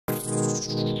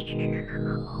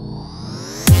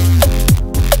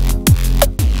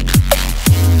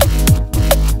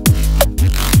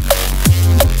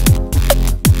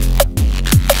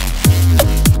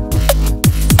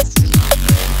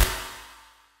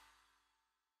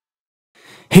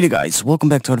Hey there guys, welcome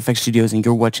back to ARTFX Studios and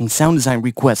you're watching sound design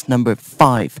request number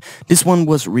 5. This one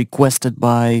was requested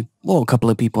by, well, a couple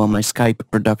of people on my Skype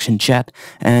production chat,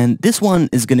 and this one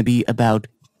is going to be about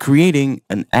creating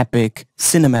an epic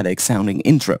cinematic sounding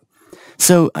intro.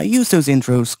 So I use those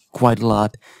intros quite a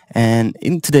lot, and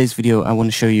in today's video I want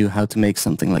to show you how to make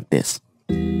something like this.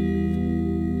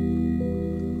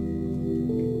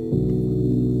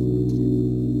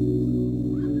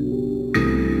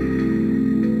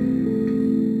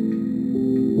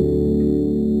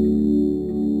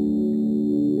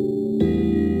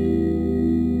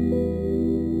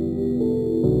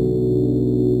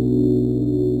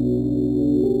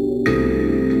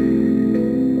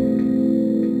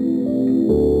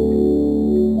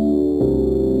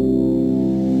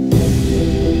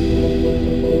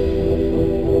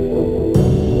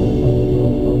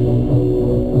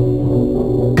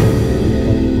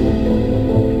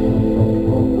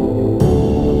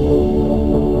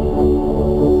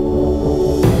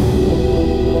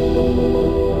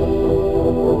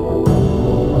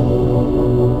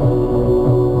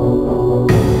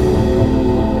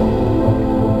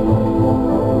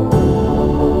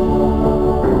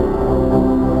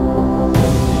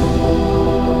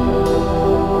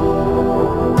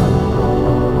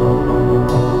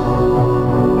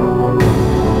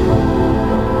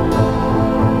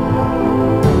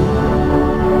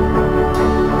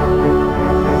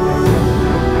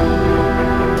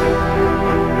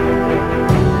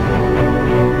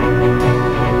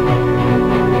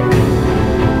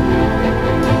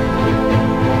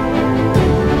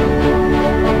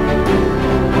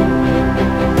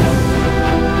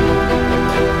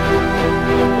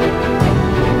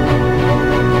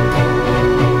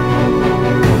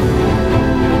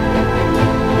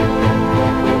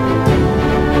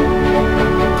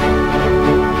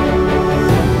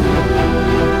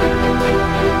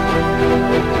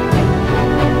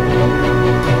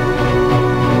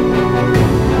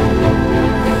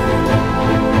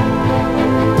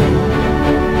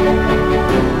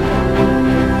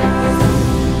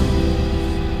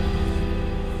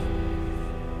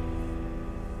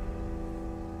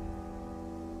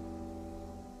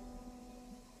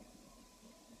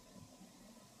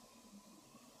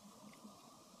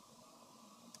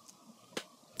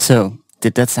 So,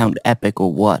 did that sound epic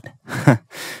or what?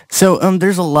 So,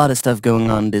 there's a lot of stuff going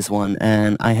on in this one,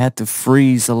 and I had to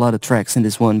freeze a lot of tracks in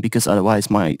this one because otherwise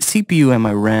my CPU and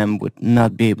my RAM would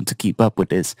not be able to keep up with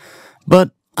this.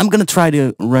 But I'm gonna try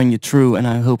to run you through, and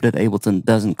I hope that Ableton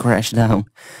doesn't crash down.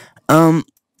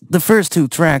 The first two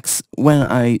tracks,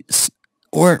 let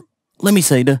me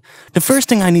say, the first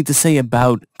thing I need to say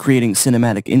about creating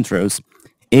cinematic intros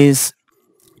is,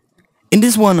 in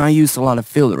this one I used a lot of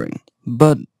filtering,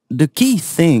 but the key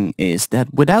thing is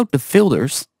that without the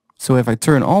filters, so if I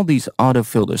turn all these auto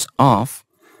filters off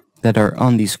that are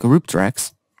on these group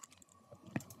tracks,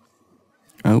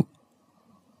 oh,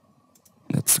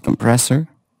 that's the compressor,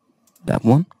 that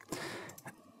one,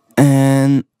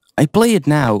 and I play it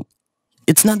now,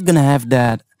 it's not gonna have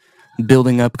that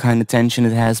building up kind of tension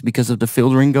it has because of the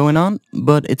filtering going on,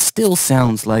 but it still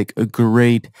sounds like a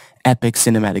great epic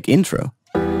cinematic intro.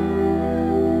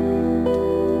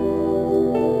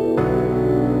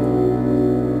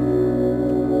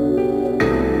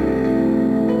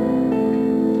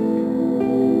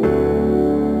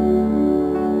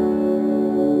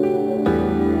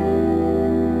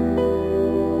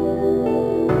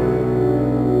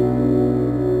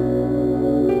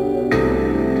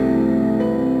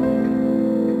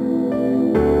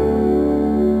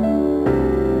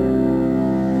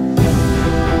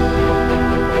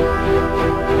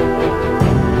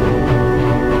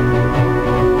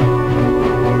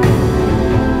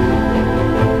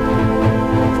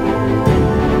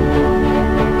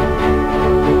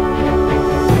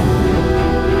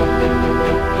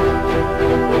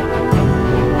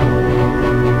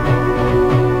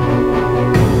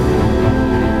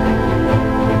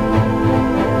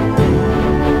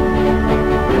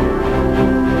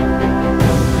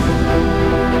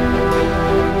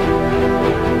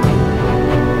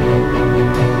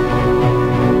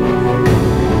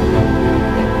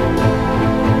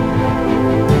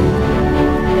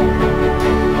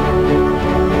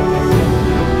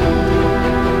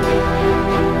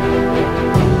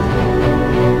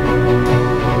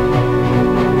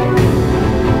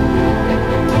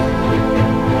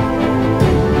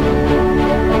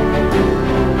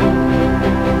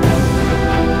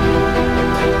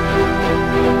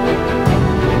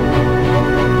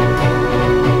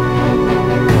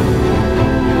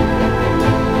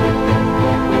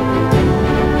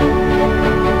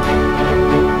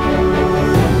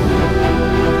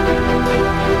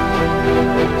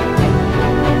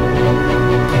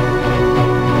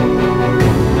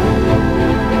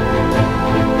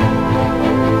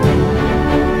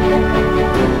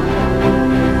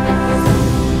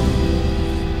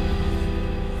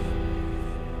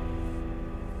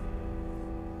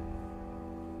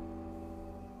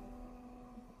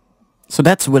 So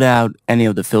that's without any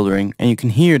of the filtering, and you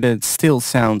can hear that it still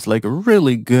sounds like a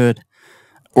really good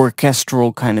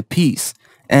orchestral kind of piece.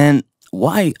 And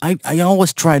why I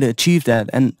always try to achieve that,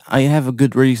 and I have a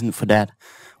good reason for that.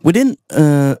 Within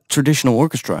a traditional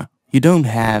orchestra, you don't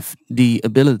have the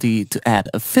ability to add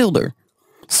a filter.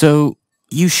 So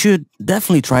you should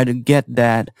definitely try to get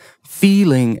that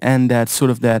feeling and that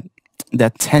sort of that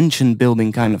tension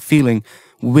building kind of feeling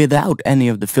without any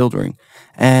of the filtering.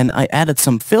 And I added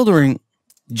some filtering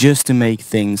just to make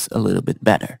things a little bit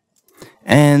better.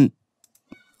 And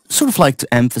sort of like to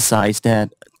emphasize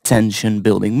that tension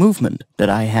building movement that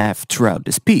I have throughout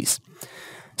this piece.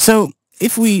 So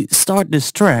if we start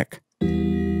this track,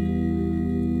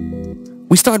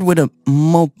 we start with a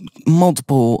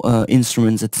multiple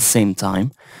instruments at the same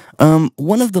time.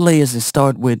 One of the layers I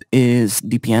start with is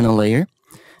the piano layer.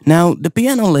 Now, the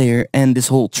piano layer and this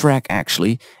whole track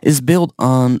actually is built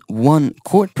on one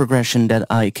chord progression that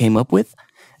I came up with.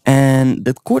 And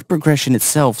the chord progression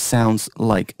itself sounds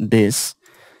like this.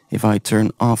 If I turn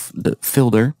off the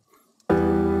filter.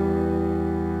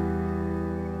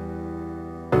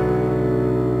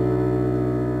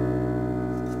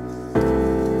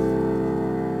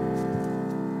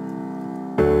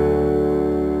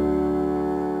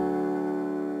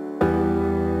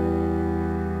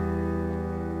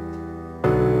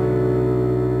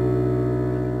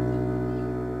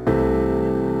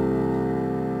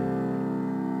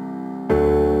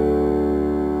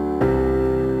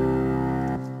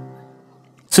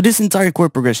 So this entire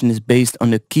chord progression is based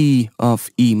on the key of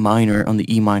E minor, on the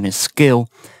E minor scale,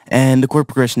 and the chord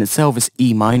progression itself is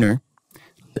E minor.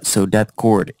 So that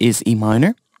chord is E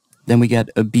minor. Then we get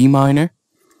a B minor,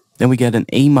 then we get an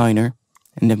A minor,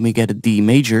 and then we get a D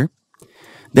major.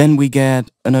 Then we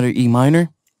get another E minor,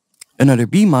 another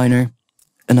B minor,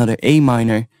 another A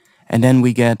minor, and then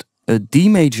we get a D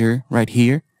major right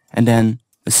here, and then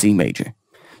a C major.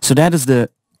 So that is the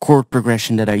chord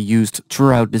progression that I used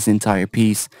throughout this entire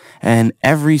piece, and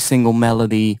every single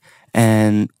melody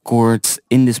and chords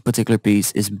in this particular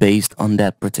piece is based on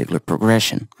that particular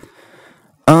progression.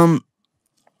 The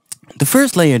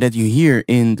first layer that you hear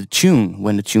in the tune,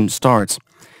 when the tune starts,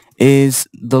 is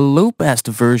the low-pass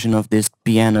version of this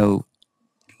piano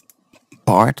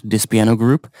part, this piano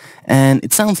group, and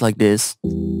it sounds like this.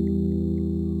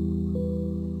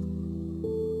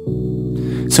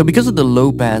 So because of the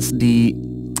low pass, the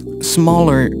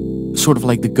smaller, sort of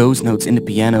like the ghost notes in the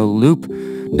piano loop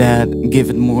that give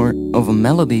it more of a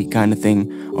melody kind of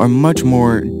thing are much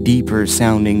more deeper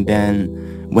sounding than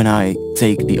when I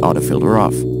take the auto filter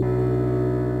off.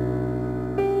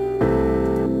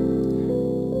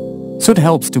 So it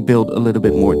helps to build a little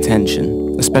bit more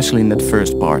tension, especially in that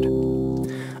first part.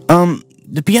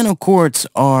 The piano chords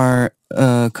are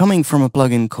coming from a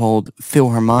plugin called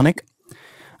Philharmonic.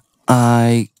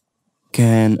 I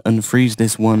can unfreeze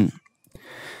this one.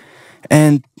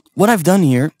 And what I've done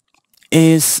here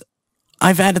is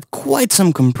I've added quite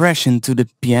some compression to the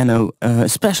piano,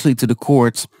 especially to the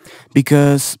chords,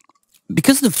 because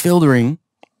the filtering,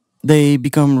 they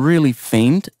become really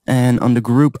faint, and on the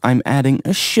group I'm adding a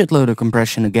shitload of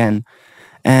compression again,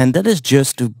 and that is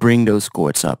just to bring those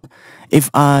chords up. If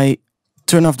I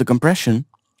turn off the compression,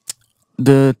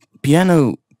 the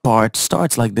piano part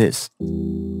starts like this.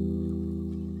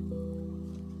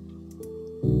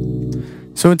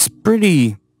 So it's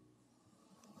pretty,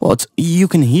 well, you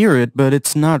can hear it, but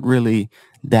it's not really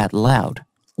that loud.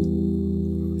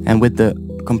 And with the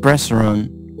compressor on,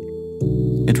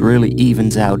 it really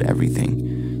evens out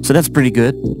everything. So that's pretty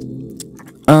good.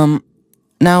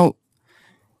 Now,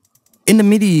 in the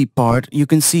MIDI part, you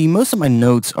can see most of my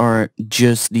notes are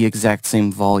just the exact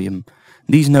same volume.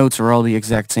 These notes are all the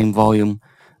exact same volume.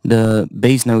 The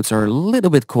bass notes are a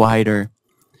little bit quieter.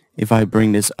 If I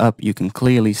bring this up, you can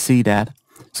clearly see that.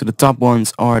 So the top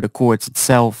ones are the chords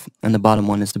itself, and the bottom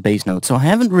one is the bass note. So I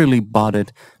haven't really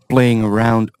bothered playing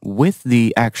around with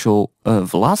the actual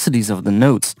velocities of the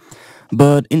notes.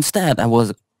 But instead, I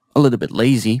was a little bit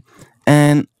lazy,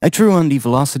 and I threw on the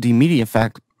velocity MIDI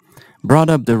effect, brought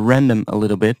up the random a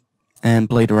little bit, and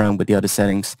played around with the other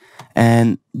settings.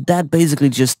 And that basically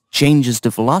just changes the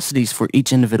velocities for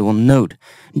each individual note,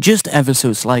 just ever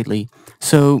so slightly.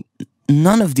 So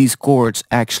none of these chords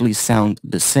actually sound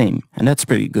the same, and that's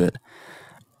pretty good.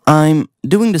 I'm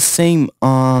doing the same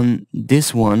on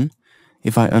this one.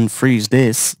 If I unfreeze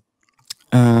this,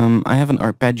 I have an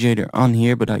arpeggiator on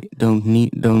here, but I don't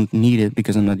need it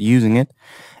because I'm not using it.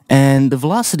 And the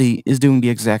velocity is doing the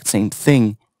exact same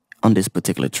thing on this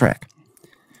particular track.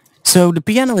 So the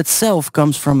piano itself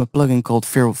comes from a plugin called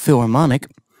Philharmonic,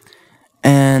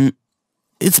 and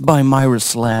It's by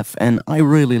Myroslav, and I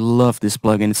really love this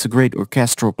plugin. It's a great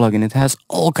orchestral plugin. It has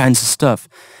all kinds of stuff.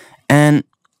 And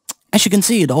as you can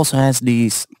see, it also has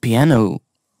these piano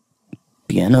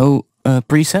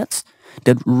presets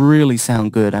that really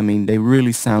sound good. I mean, they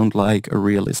really sound like a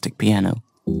realistic piano.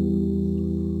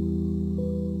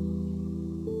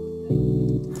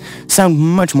 Sound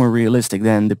much more realistic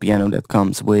than the piano that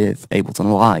comes with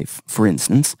Ableton Live, for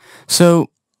instance. So,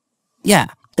 yeah,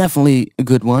 definitely a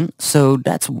good one. So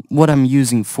that's what I'm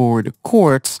using for the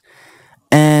chords.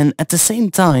 And at the same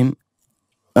time,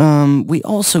 we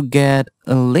also get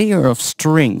a layer of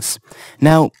strings.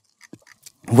 Now,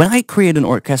 when I create an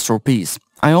orchestral piece,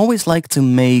 I always like to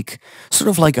make sort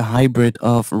of like a hybrid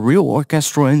of real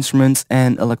orchestral instruments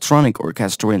and electronic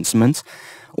orchestral instruments.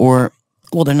 Or,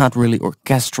 well, they're not really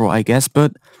orchestral, I guess,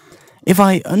 but if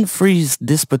I unfreeze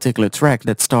this particular track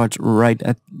that starts right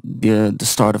at the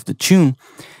start of the tune,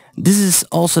 this is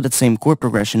also the same chord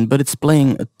progression, but it's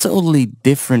playing a totally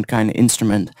different kind of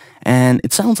instrument, and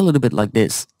it sounds a little bit like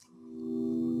this.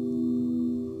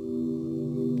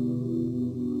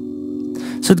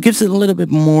 So it gives it a little bit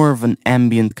more of an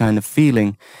ambient kind of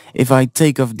feeling. If I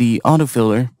take off the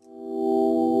autofiller,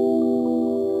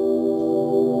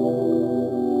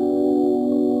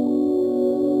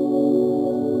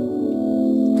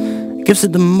 it gives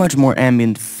it a much more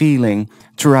ambient feeling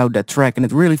throughout that track, and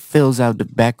it really fills out the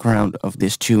background of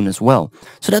this tune as well.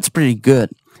 So that's pretty good.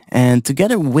 And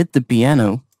together with the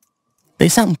piano, they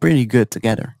sound pretty good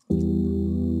together.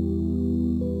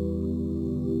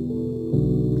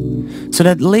 So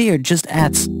that layer just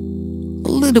adds a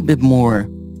little bit more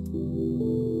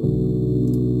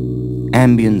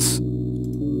ambience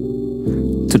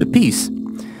to the piece.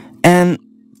 And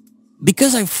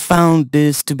because I found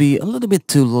this to be a little bit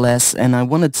too less, and I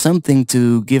wanted something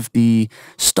to give the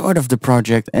start of the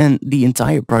project and the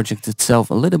entire project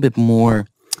itself a little bit more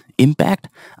impact,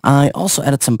 I also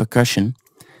added some percussion.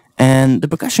 And the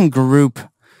percussion group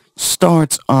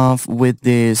starts off with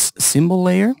this cymbal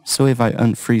layer. So if I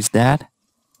unfreeze that,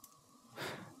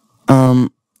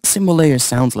 cymbal layer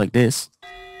sounds like this.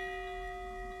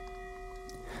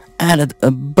 Added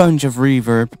a bunch of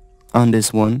reverb on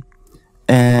this one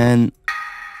and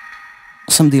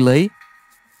some delay,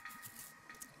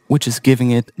 which is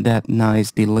giving it that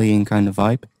nice delaying kind of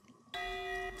vibe.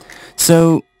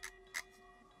 So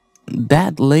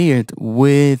that layered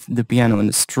with the piano and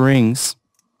the strings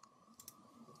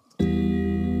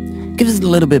gives it a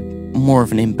little bit more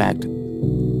of an impact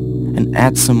and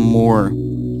adds some more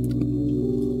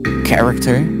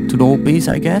character to the whole piece,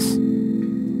 I guess.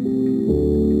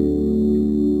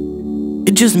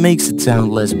 It just makes it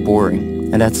sound less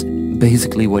boring, and that's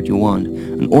basically what you want.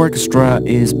 An orchestra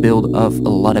is built of a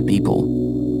lot of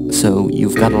people, so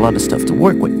you've got a lot of stuff to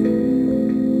work with.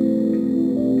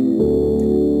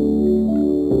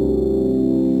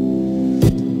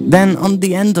 Then on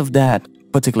the end of that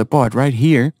particular part right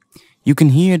here, you can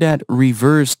hear that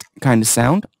reversed kind of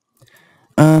sound.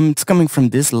 It's coming from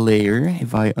this layer.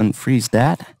 If I unfreeze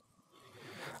that,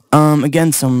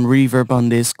 again, some reverb on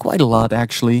this, quite a lot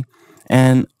actually,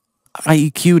 and I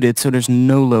EQ'd it so there's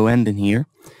no low end in here.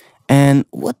 And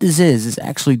what this is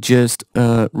actually just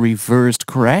a reversed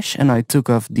crash, and I took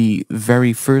off the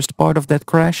very first part of that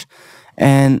crash,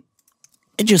 and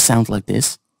it just sounds like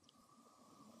this.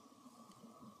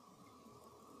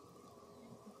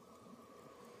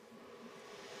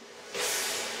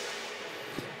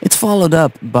 It's followed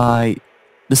up by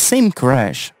the same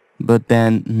crash, but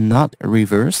then not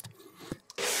reversed.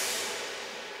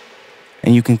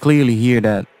 And you can clearly hear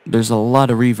that there's a lot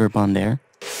of reverb on there.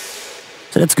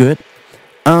 So that's good.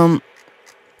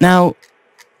 Now,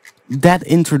 that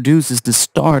introduces the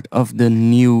start of the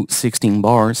new 16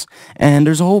 bars, and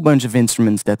there's a whole bunch of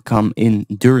instruments that come in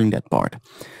during that part.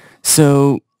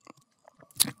 So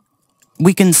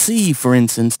we can see, for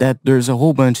instance, that there's a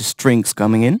whole bunch of strings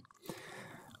coming in.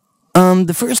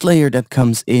 The first layer that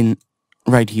comes in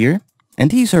right here,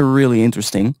 and these are really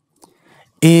interesting,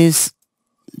 is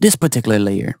this particular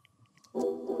layer.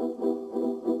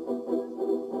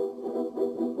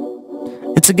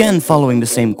 It's again following the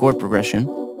same chord progression,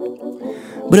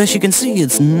 but as you can see,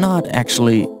 it's not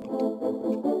actually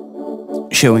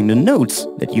showing the notes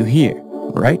that you hear,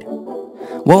 right?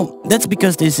 Well, that's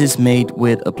because this is made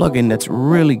with a plugin that's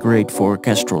really great for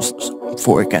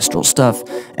orchestral stuff,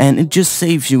 and it just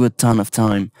saves you a ton of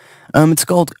time. It's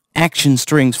called Action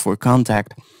Strings for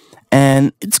Contact,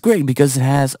 and it's great because it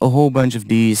has a whole bunch of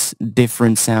these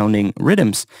different sounding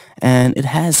rhythms, and it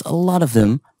has a lot of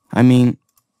them. I mean,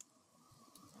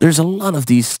 there's a lot of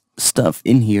these stuff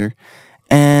in here,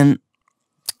 and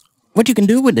what you can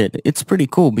do with it, it's pretty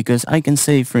cool because I can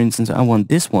say, for instance, I want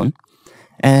this one,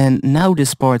 and now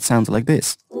this part sounds like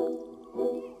this.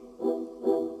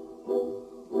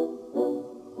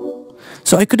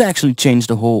 So I could actually change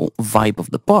the whole vibe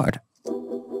of the part.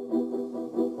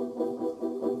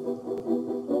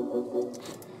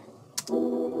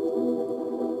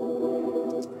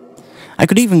 I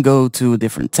could even go to a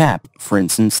different tab. For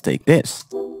instance, take this.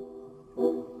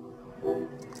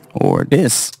 Or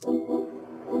this.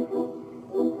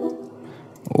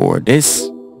 Or this.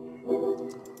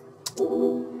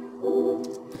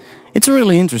 It's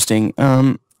really interesting.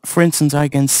 For instance, I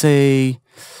can say,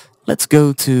 let's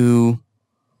go to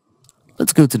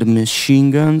the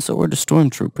machine guns or the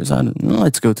stormtroopers. I don't know.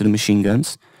 Let's go to the machine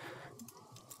guns.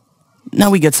 Now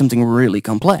we get something really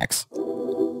complex.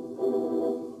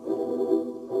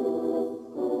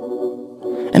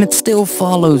 And it still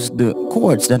follows the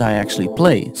chords that I actually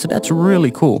play. So that's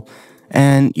really cool.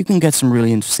 And you can get some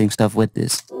really interesting stuff with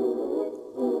this.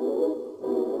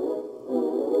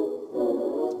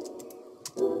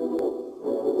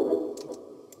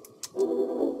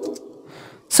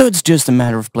 So it's just a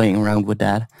matter of playing around with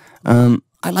that.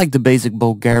 I like the basic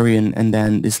Bulgarian and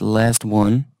then this last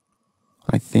one,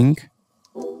 I think.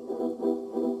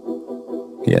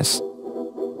 Yes.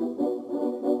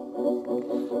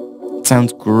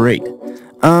 Sounds great.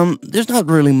 There's not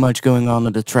really much going on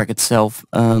in the track itself.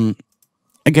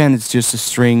 Again, it's just the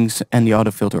strings and the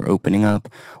autofilter opening up.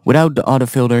 Without the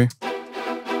autofilter,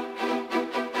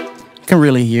 you can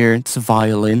really hear it's a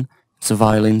violin. It's a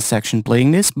violin section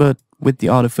playing this, but with the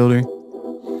autofilter,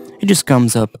 it just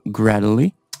comes up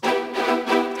gradually.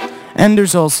 And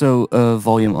there's also a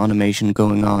volume automation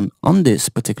going on this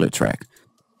particular track.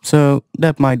 So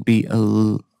that might be a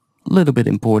little bit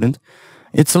important.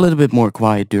 It's a little bit more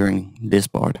quiet during this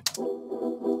part.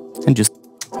 And just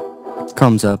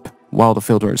comes up while the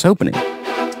filter is opening.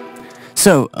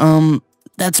 So,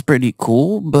 that's pretty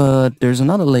cool, but there's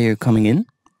another layer coming in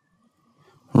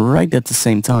right at the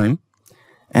same time.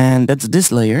 And that's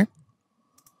this layer.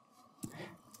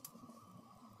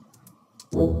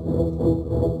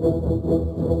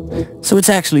 So it's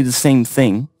actually the same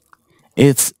thing.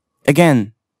 It's,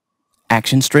 again,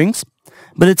 action strings,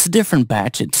 but it's a different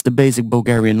patch. It's the basic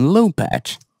Bulgarian low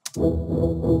patch.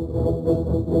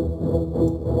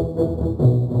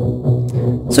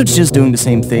 So it's just doing the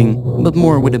same thing, but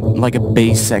more with like a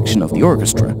bass section of the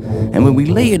orchestra. And when we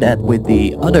layer that with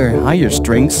the other higher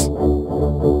strings,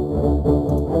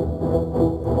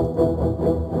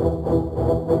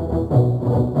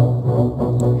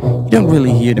 you don't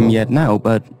really hear them yet now,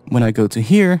 but when I go to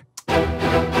here,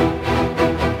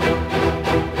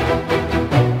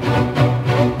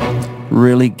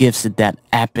 really gives it that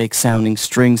epic sounding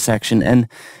string section, and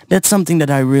that's something that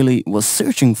I really was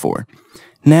searching for.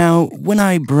 Now, when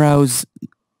I browse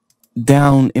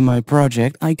down in my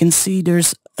project, I can see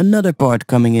there's another part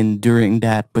coming in during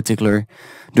the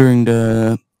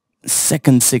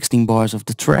second 16 bars of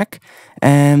the track,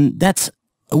 and that's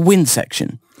a wind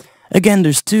section. Again,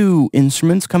 there's two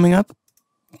instruments coming up.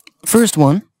 First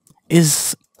one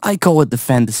is, I call it the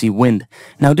fantasy wind.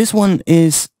 Now this one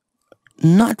is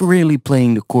not really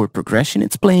playing the chord progression,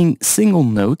 it's playing single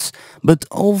notes, but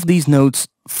all of these notes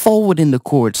fall within the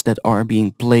chords that are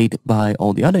being played by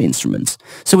all the other instruments.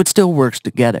 So it still works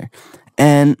together.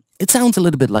 And it sounds a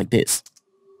little bit like this.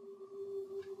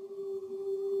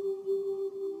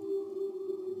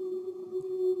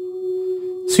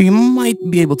 So you might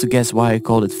be able to guess why I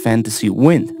called it fantasy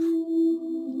wind.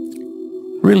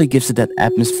 Really gives it that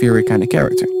atmospheric kind of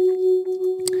character.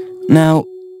 Now,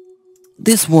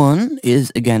 this one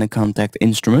is again a contact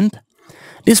instrument.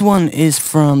 This one is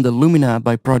from the Lumina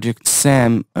by Project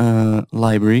Sam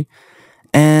library,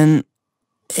 and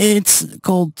it's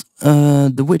called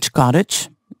The Witch Cottage.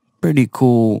 Pretty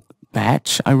cool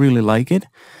patch, I really like it.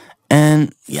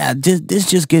 And yeah, this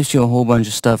just gives you a whole bunch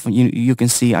of stuff. You can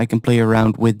see I can play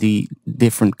around with the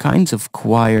different kinds of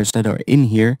choirs that are in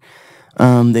here.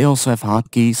 They also have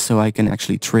hotkeys, so I can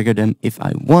actually trigger them if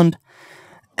I want.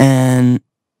 And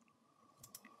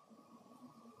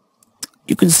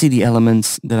you can see the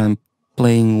elements that I'm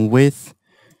playing with.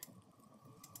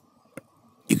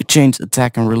 You could change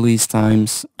attack and release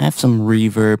times, have some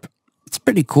reverb. It's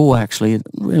pretty cool actually, I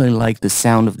really like the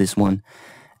sound of this one.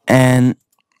 And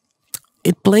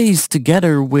it plays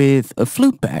together with a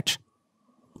flute patch.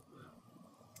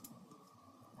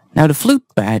 Now the flute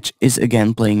patch is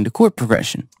again playing the chord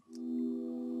progression.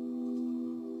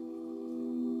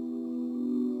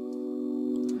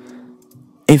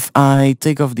 If I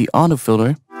take off the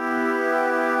autofilter,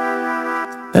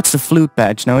 that's the flute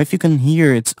patch. Now if you can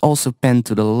hear, it's also panned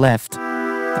to the left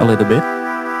a little bit.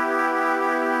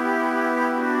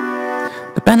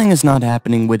 panning is not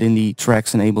happening within the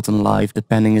tracks in Ableton Live. The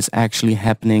panning is actually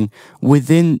happening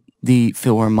within the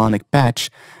Philharmonic patch.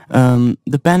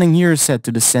 The panning here is set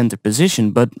to the center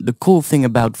position, but the cool thing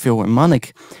about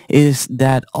Philharmonic is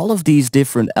that all of these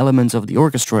different elements of the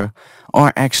orchestra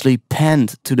are actually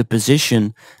panned to the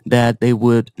position that they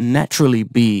would naturally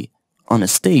be on a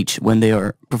stage when they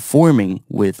are performing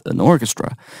with an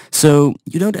orchestra. So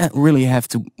you don't really have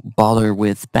to bother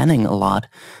with panning a lot,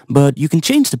 but you can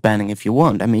change the panning if you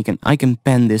want. I mean, I can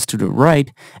pan this to the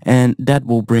right, and that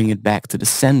will bring it back to the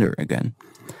center again.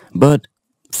 But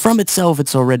from itself,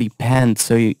 it's already panned,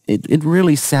 so it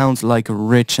really sounds like a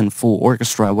rich and full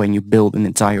orchestra when you build an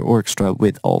entire orchestra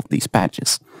with all of these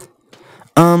patches.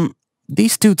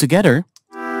 These two together,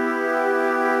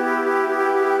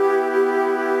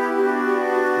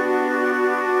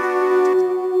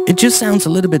 it just sounds a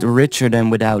little bit richer than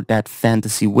without that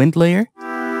fantasy wind layer.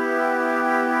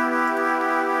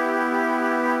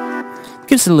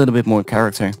 Gives it a little bit more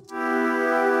character.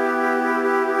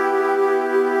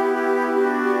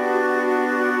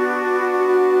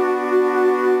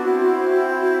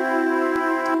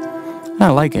 I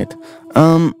like it.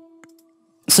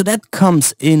 So that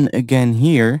comes in again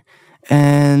here,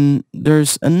 and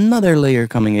there's another layer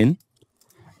coming in,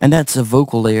 and that's a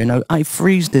vocal layer. Now I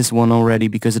freeze this one already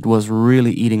because it was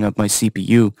really eating up my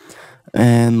CPU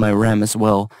and my RAM as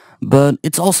well, but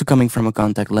it's also coming from a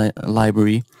contact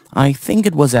library. I think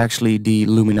it was actually the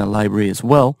Lumina library as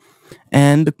well,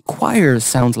 and the choir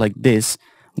sounds like this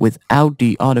without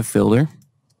the autofilter.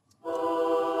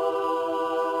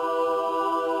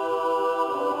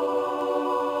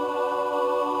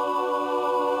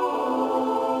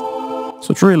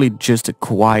 So it's really just a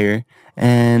choir,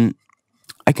 and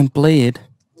I can play it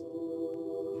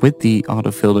with the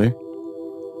autofilter.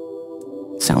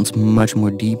 It sounds much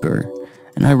more deeper,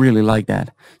 and I really like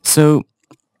that. So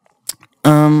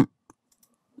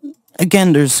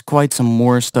again, there's quite some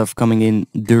more stuff coming in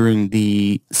during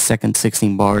the second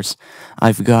 16 bars.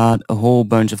 I've got a whole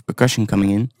bunch of percussion coming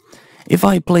in. If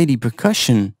I play the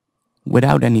percussion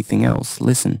without anything else,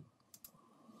 listen.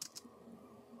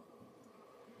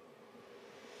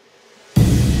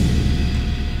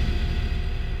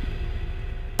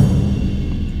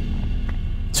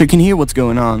 So you can hear what's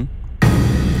going on.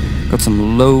 Got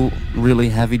some low, really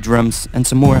heavy drums and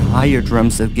some more higher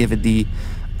drums that give it the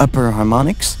upper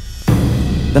harmonics.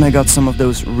 Then I got some of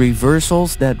those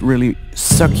reversals that really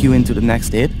suck you into the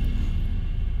next hit.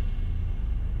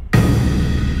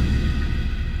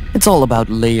 It's all about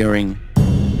layering.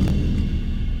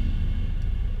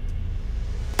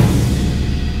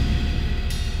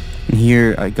 And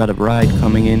here I got a ride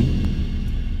coming in.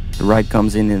 The ride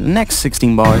comes in the next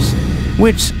 16 bars,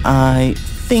 which I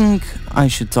think I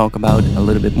should talk about a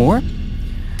little bit more.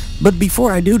 But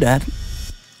before I do that,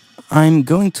 I'm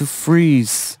going to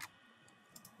freeze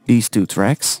these two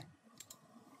tracks.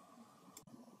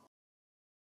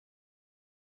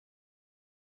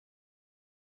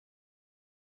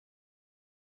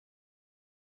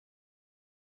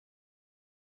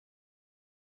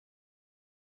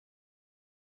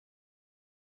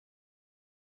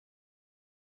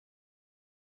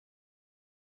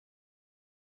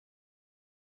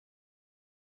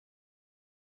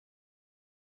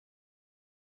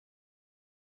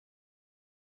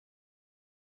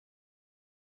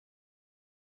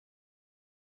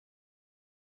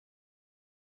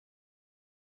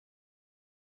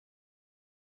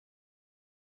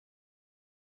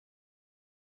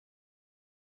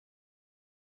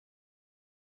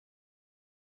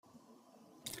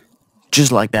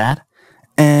 Just like that.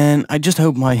 And I just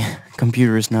hope my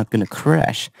computer is not gonna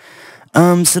crash.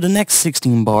 So the next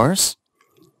 16 bars,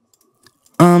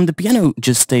 the piano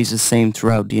just stays the same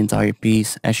throughout the entire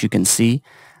piece, as you can see.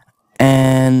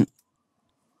 And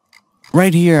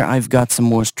right here I've got some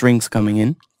more strings coming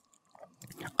in.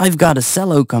 I've got a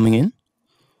cello coming in.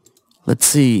 Let's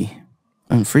see.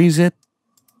 Unfreeze it.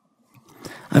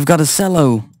 I've got a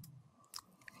cello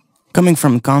coming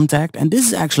from Contact, and this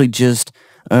is actually just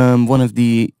one of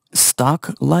the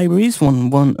stock libraries,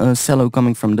 one cello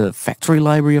coming from the factory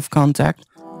library of Contact.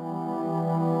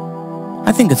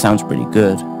 I think it sounds pretty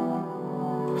good.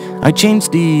 I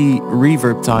changed the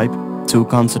reverb type to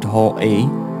Concert Hall A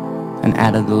and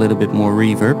added a little bit more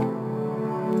reverb.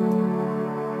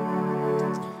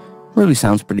 Really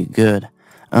sounds pretty good.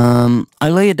 I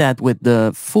layered that with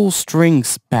the full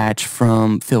strings patch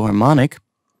from Philharmonic.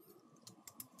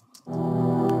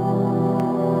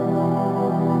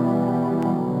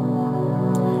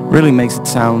 Really makes it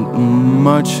sound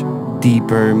much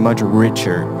deeper, much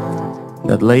richer.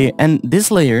 That layer, and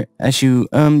this layer, as you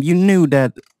knew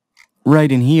that right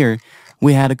in here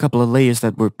we had a couple of layers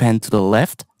that were panned to the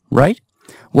left, right?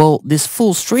 Well, this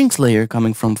full strings layer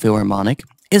coming from Philharmonic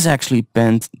is actually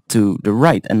panned to the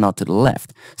right and not to the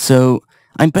left. So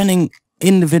I'm panning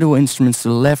individual instruments to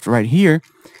the left right here,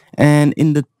 and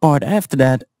in the part after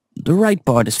that, the right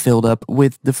part is filled up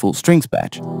with the full strings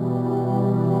patch.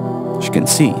 As you can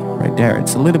see, right there,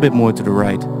 it's a little bit more to the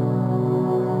right.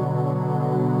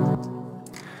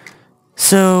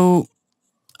 So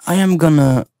I am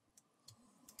gonna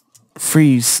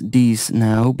freeze these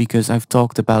now because I've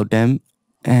talked about them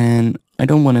and I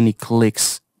don't want any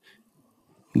clicks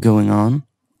going on.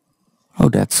 Oh,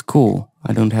 that's cool.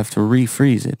 I don't have to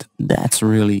refreeze it. That's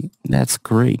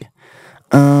great.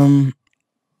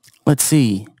 Let's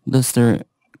see.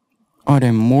 Are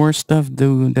there more stuff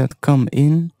that come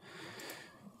in?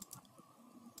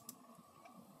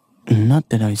 Not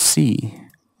that I see.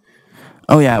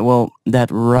 Oh yeah, well, that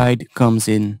right comes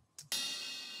in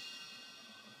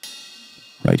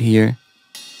right here.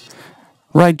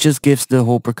 Right just gives the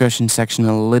whole percussion section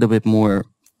a little bit more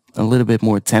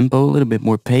tempo, a little bit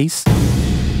more pace.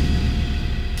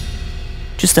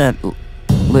 Just that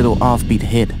little offbeat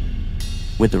hit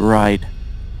with the right.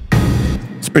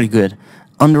 It's pretty good.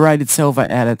 On the right itself I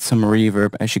added some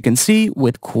reverb, as you can see,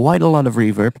 with quite a lot of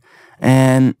reverb.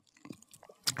 And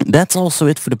that's also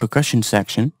it for the percussion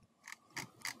section.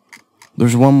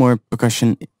 There's one more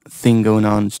percussion thing going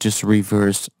on. It's just a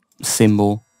reverse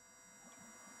cymbal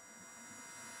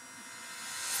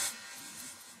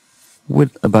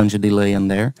with a bunch of delay on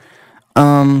there.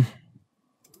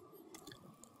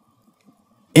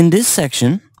 In this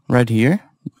section right here,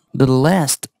 the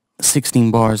last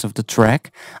 16 bars of the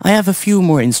track, I have a few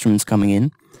more instruments coming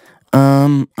in.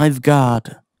 I've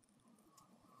got...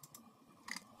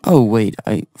 Oh wait,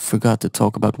 I forgot to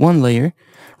talk about one layer.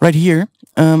 Right here,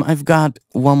 I've got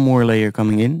one more layer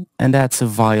coming in, and that's a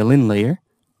violin layer.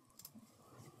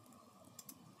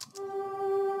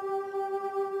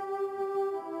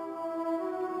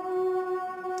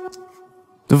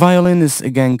 The violin is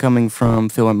again coming from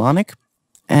Philharmonic,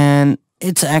 and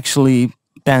it's actually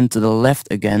panned to the left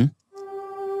again.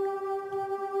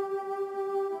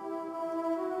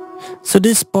 So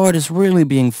this part is really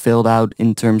being filled out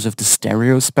in terms of the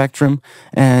stereo spectrum,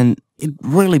 and it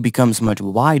really becomes much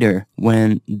wider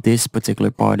when this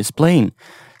particular part is playing.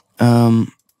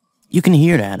 You can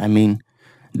hear that. I mean,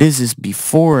 this is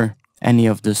before any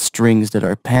of the strings that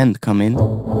are panned come in.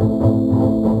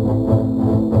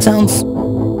 It sounds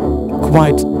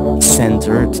quite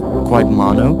centered, quite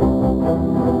mono.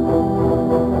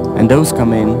 And those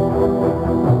come in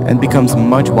and becomes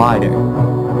much wider.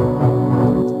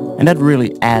 And that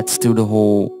really adds to the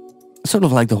whole, sort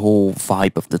of like the whole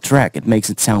vibe of the track. It makes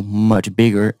it sound much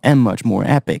bigger and much more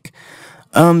epic.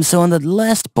 So on that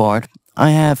last part,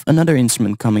 I have another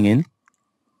instrument coming in.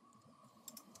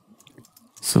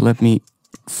 So let me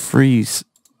freeze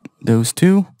those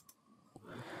two.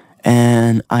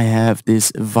 And I have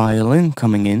this violin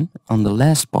coming in on the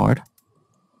last part.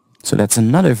 So that's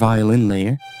another violin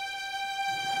layer.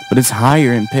 But it's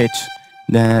higher in pitch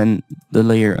than the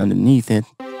layer underneath it.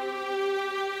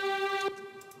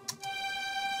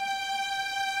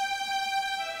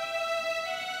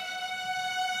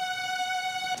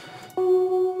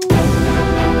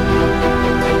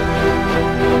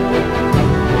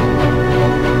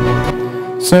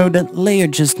 So that layer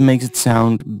just makes it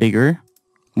sound bigger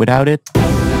without it.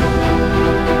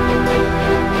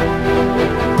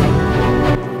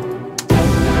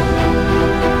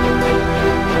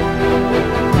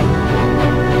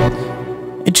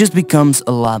 It just becomes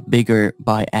a lot bigger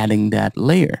by adding that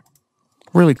layer.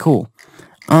 Really cool.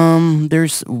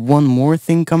 There's one more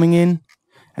thing coming in,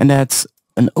 and that's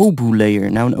an oboe layer.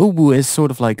 Now an oboe is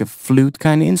sort of like a flute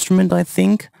kind of instrument, I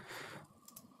think.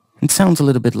 It sounds a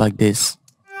little bit like this.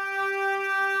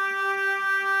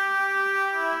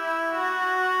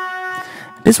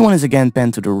 This one is again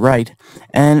panned to the right,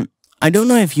 and I don't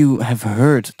know if you have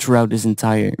heard throughout this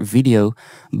entire video,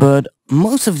 but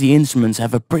most of the instruments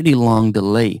have a pretty long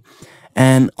delay.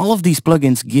 And all of these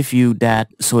plugins give you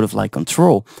that sort of like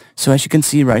control. So as you can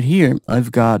see right here,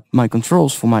 I've got my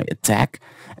controls for my attack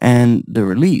and the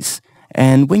release.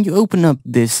 And when you open up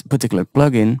this particular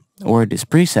plugin or this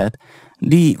preset,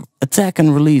 the attack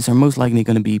and release are most likely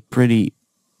going to be pretty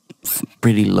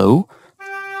low.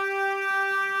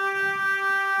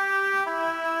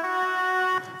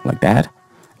 Like that.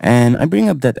 And I bring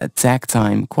up that attack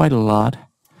time quite a lot,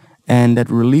 and that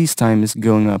release time is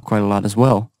going up quite a lot as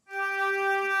well.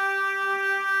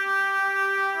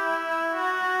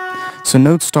 So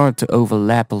notes start to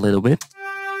overlap a little bit.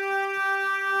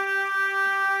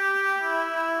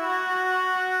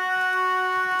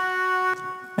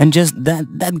 And just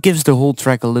that gives the whole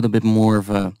track a little bit more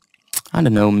of a, I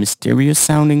don't know, mysterious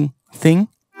sounding thing.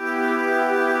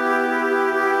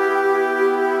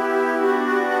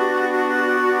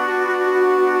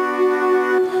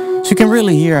 So you can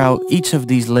really hear how each of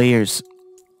these layers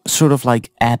sort of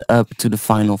like add up to the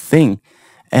final thing.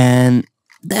 And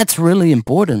that's really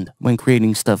important when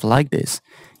creating stuff like this.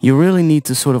 You really need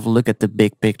to sort of look at the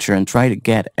big picture and try to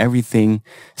get everything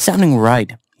sounding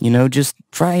right. You know, just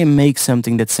try and make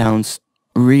something that sounds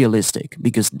realistic,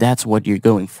 because that's what you're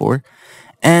going for.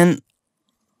 And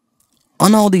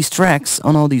on all these tracks,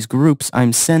 on all these groups,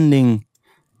 I'm sending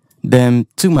them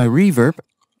to my reverb.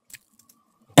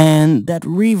 And that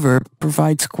reverb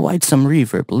provides quite some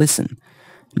reverb. Listen,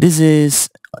 this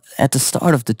is at the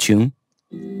start of the tune.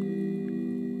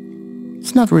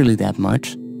 It's not really that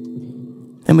much.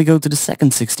 Then we go to the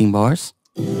second 16 bars.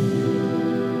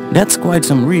 That's quite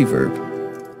some reverb.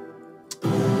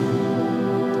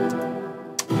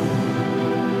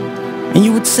 And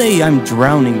you would say I'm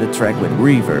drowning the track with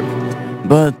reverb,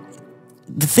 but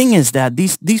the thing is that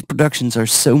these productions are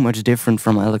so much different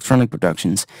from electronic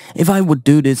productions. If I would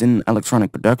do this in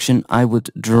electronic production, I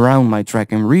would drown my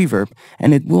track in reverb,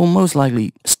 and it will most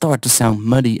likely start to sound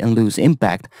muddy and lose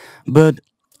impact. But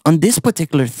on this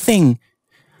particular thing,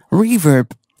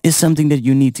 reverb is something that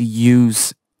you need to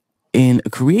use in a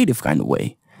creative kind of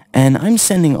way. And I'm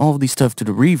sending all of these stuff to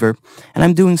the reverb, and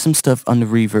I'm doing some stuff on the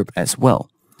reverb as well.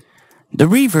 The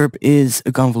reverb is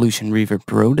a Convolution Reverb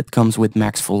Pro that comes with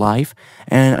Max for Live,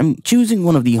 and I'm choosing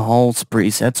one of the halls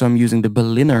presets, so I'm using the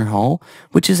Berliner Hall,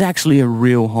 which is actually a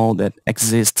real hall that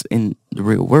exists in the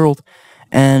real world.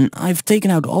 And I've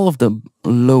taken out all of the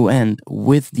low end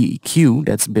with the EQ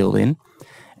that's built in,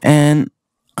 and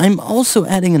I'm also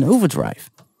adding an overdrive.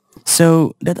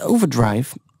 So that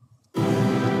overdrive,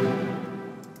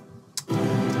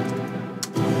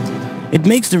 it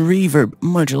makes the reverb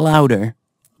much louder.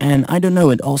 And I don't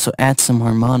know, it also adds some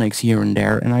harmonics here and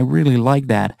there, and I really like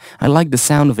that. I like the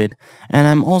sound of it. And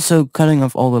I'm also cutting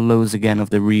off all the lows again of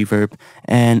the reverb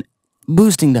and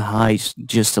boosting the highs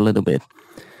just a little bit.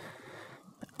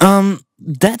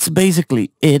 That's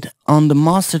basically it. On the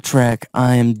master track,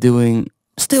 I am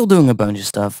still doing a bunch of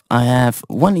stuff. I have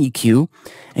one EQ,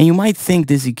 and you might think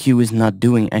this EQ is not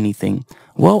doing anything.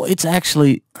 Well, it's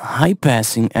actually high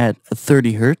passing at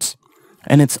 30 Hertz.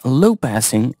 And it's low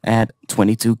passing at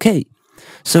 22K.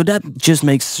 So that just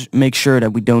makes sure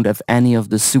that we don't have any of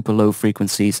the super low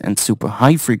frequencies and super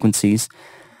high frequencies.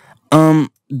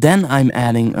 Then I'm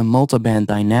adding a multiband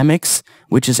dynamics,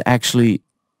 which is actually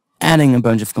adding a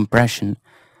bunch of compression.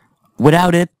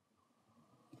 Without it,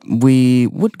 we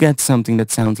would get something that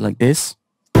sounds like this.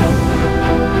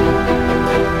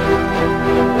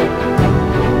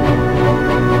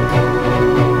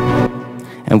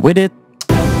 And with it,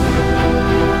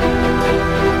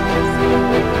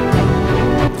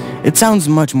 it sounds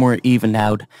much more evened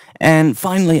out. And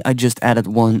finally, I just added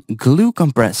one glue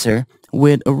compressor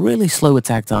with a really slow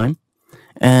attack time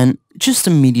and just a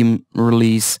medium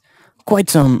release, quite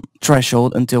some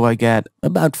threshold until I get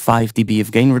about 5 dB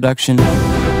of gain reduction,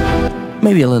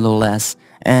 maybe a little less.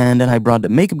 And then I brought the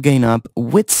makeup gain up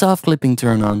with soft clipping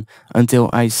turn on until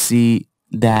I see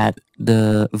that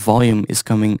the volume is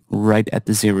coming right at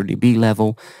the 0 dB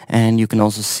level, and you can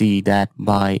also see that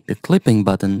by the clipping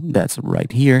button that's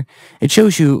right here. It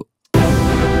shows you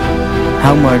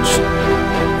how much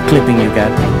clipping you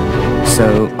get.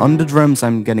 So on the drums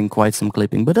I'm getting quite some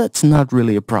clipping, but that's not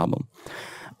really a problem.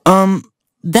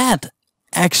 That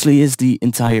actually is the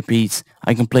entire piece.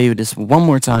 I can play with this one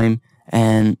more time,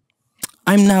 and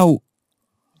I'm now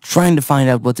trying to find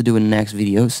out what to do in the next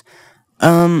videos.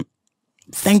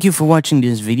 Thank you for watching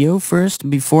this video first,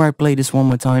 before I play this one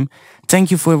more time.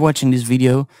 Thank you for watching this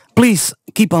video. Please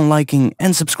keep on liking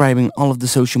and subscribing all of the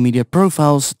social media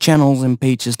profiles, channels and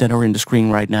pages that are in the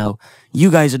screen right now.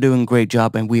 You guys are doing a great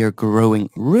job, and we are growing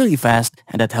really fast,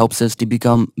 and that helps us to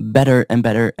become better and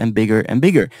better and bigger and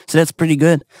bigger. So that's pretty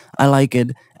good. I like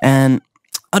it. And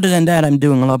other than that, I'm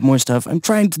doing a lot more stuff. I'm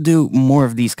trying to do more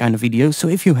of these kind of videos, so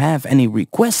if you have any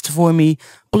requests for me,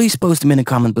 please post them in a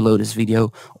comment below this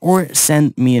video or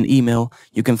send me an email.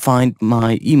 You can find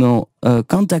my email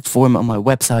contact form on my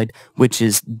website, which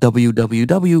is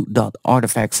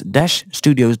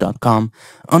www.artfx-studios.com.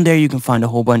 On there you can find a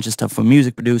whole bunch of stuff for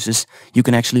music producers. You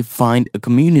can actually find a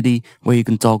community where you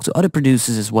can talk to other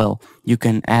producers as well. You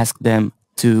can ask them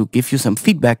to give you some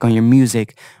feedback on your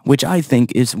music, which I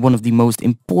think is one of the most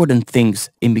important things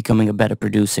in becoming a better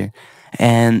producer.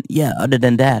 And yeah, other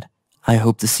than that, I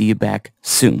hope to see you back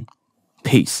soon.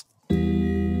 Peace.